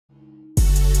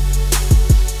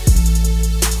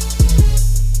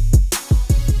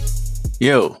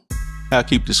Yo, I'll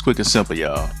keep this quick and simple,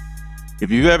 y'all.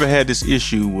 If you've ever had this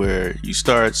issue where you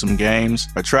start some games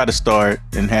or try to start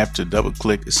and have to double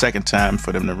click a second time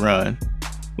for them to run,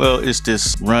 well, it's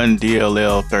this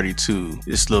RUNDLL32,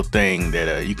 this little thing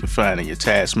that you can find in your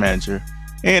task manager,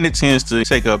 and it tends to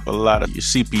take up a lot of your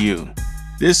CPU.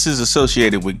 This is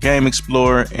associated with Game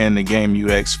Explorer and the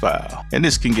gameux file, and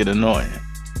this can get annoying.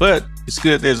 But it's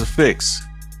good there's a fix.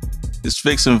 This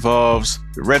fix involves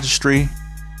the registry,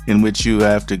 in which you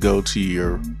have to go to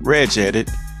your regedit,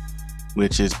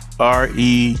 which is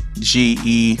REGEDIT.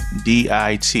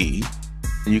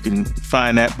 And you can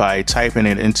find that by typing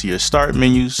it into your start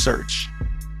menu search.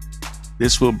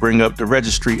 This will bring up the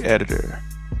registry editor.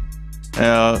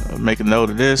 Now, make a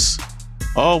note of this.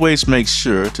 Always make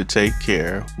sure to take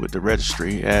care with the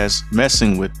registry, as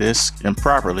messing with this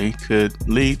improperly could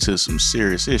lead to some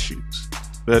serious issues.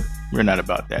 But we're not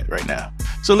about that right now.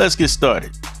 So let's get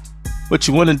started. What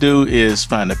you want to do is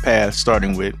find a path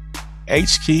starting with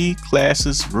HKey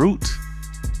classes root,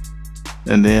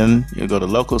 and then you go to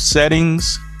local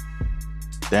settings,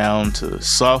 down to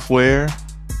software,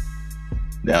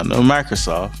 down to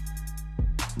Microsoft,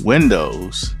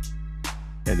 Windows,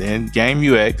 and then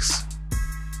gameux,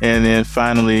 and then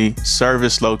finally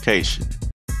service location.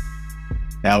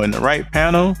 Now in the right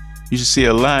panel, you should see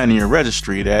a line in your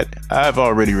registry that I've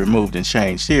already removed and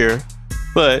changed here,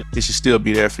 but it should still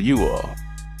be there for you all.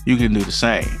 You can do the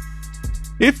same.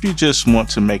 If you just want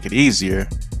to make it easier,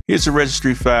 here's a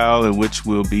registry file in which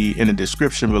will be in the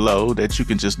description below that you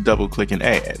can just double click and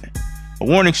add. A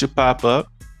warning should pop up,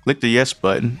 click the yes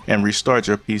button and restart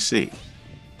your PC.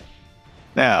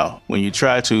 Now, when you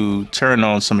try to turn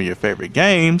on some of your favorite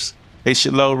games, they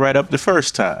should load right up the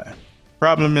first time.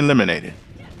 Problem eliminated.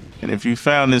 And if you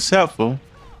found this helpful,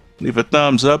 leave a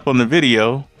thumbs up on the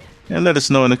video and let us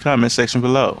know in the comment section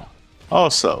below.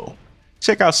 Also,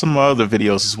 check out some of our other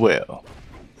videos as well.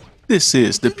 This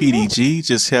is the PDG,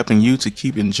 just helping you to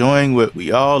keep enjoying what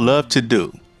we all love to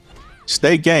do.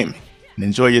 Stay gaming and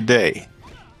enjoy your day.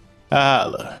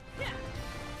 Holla.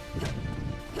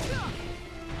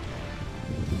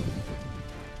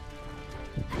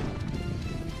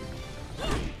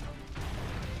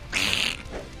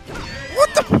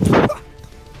 What the fuck?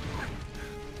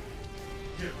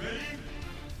 Get ready.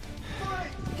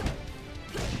 Fight!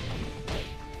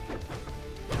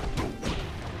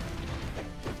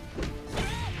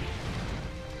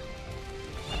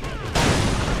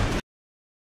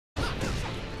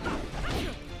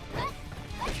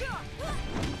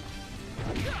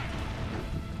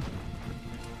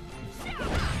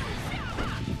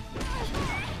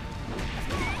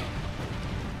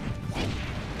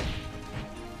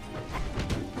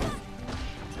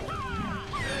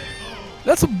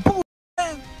 That's a bull,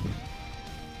 man.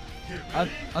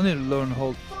 I need to learn to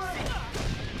hold.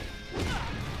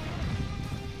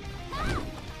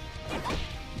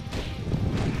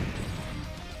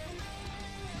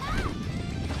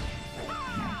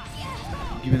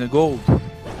 Give me the gold.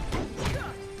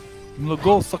 Give me the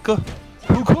gold, sucker.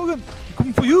 Hulk Hogan, I'm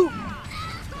coming for you.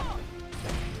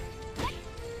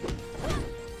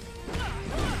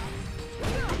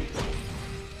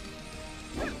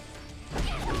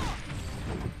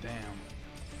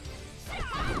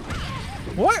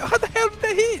 What? How the hell did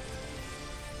that hit?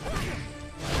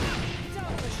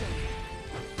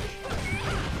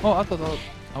 Oh, I thought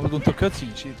I was going to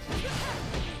cutscene shit.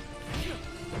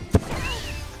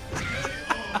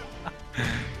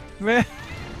 Man.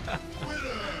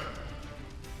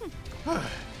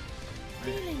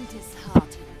 Feeling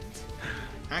disheartened.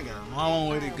 I got a long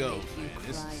way to go, man.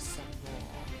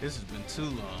 This has been too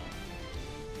long.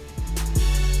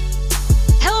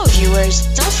 Hello viewers,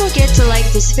 don't forget to like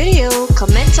this video,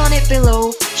 comment on it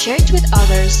below, share it with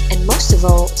others, and most of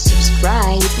all,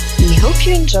 subscribe. We hope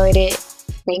you enjoyed it.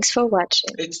 Thanks for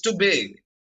watching. It's too big.